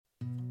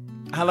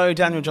Hello,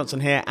 Daniel Johnson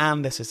here,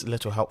 and this is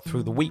Little Help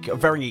Through the Week, a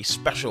very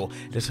special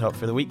Little Help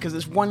Through the Week, because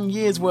it's 1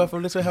 year's worth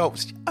of Little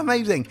Helps.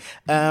 Amazing!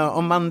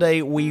 On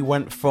Monday, we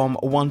went from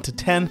 1 to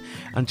 10,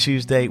 and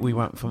Tuesday, we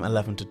went from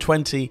 11 to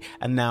 20,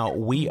 and now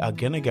we are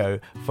going to go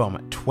from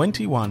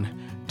 21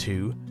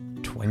 to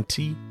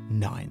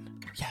 29.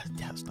 Yes,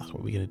 that's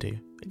what we're going to do.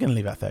 We're going to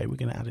leave that 30, we're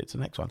going to add it to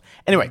the next one.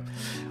 Anyway,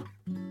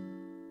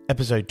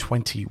 episode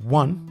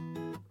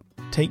 21,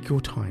 take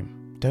your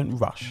time, don't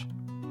rush,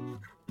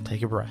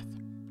 take a breath.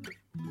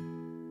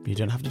 You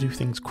don't have to do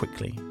things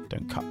quickly.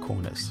 Don't cut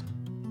corners.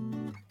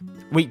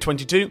 Week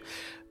 22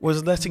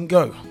 was letting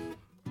go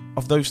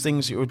of those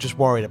things you were just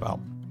worried about.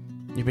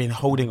 You've been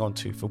holding on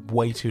to for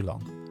way too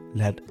long.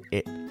 Let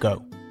it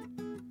go.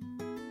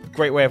 A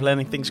great way of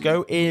letting things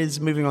go is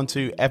moving on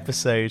to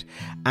episode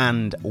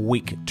and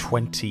week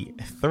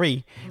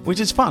 23, which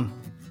is fun.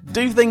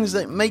 Do things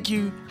that make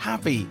you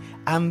happy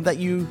and that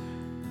you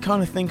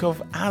kind of think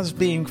of as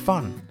being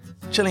fun.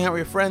 Chilling out with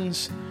your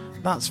friends,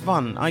 that's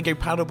fun. I go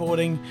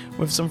paddleboarding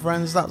with some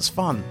friends, that's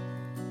fun.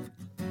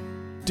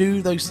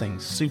 Do those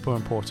things, super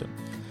important.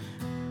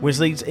 Which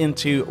leads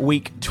into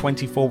week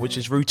 24, which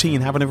is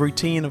routine. Having a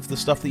routine of the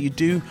stuff that you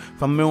do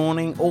from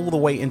morning all the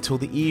way until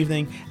the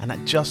evening, and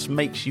that just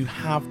makes you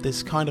have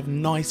this kind of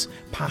nice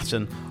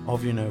pattern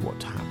of you know what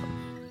to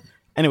happen.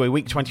 Anyway,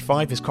 week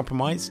 25 is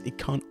compromise. It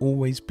can't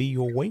always be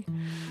your way.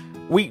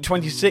 Week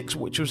 26,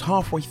 which was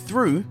halfway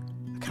through,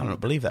 I cannot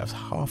believe that was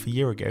half a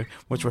year ago,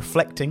 was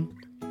reflecting.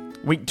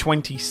 Week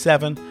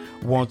 27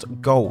 was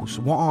goals.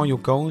 What are your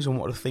goals and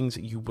what are the things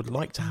that you would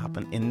like to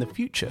happen in the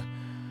future?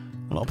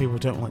 A lot of people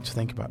don't like to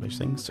think about those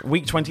things.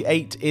 Week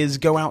 28 is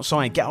go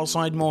outside. Get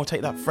outside more,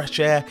 take that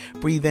fresh air,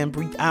 breathe in,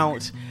 breathe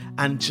out,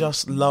 and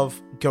just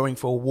love going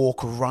for a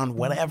walk or run,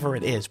 whatever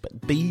it is.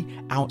 But be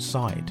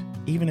outside,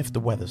 even if the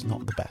weather's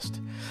not the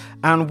best.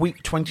 And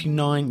week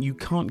 29, you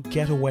can't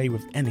get away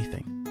with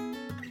anything.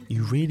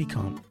 You really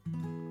can't.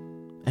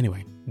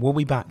 Anyway, we'll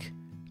be back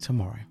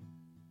tomorrow.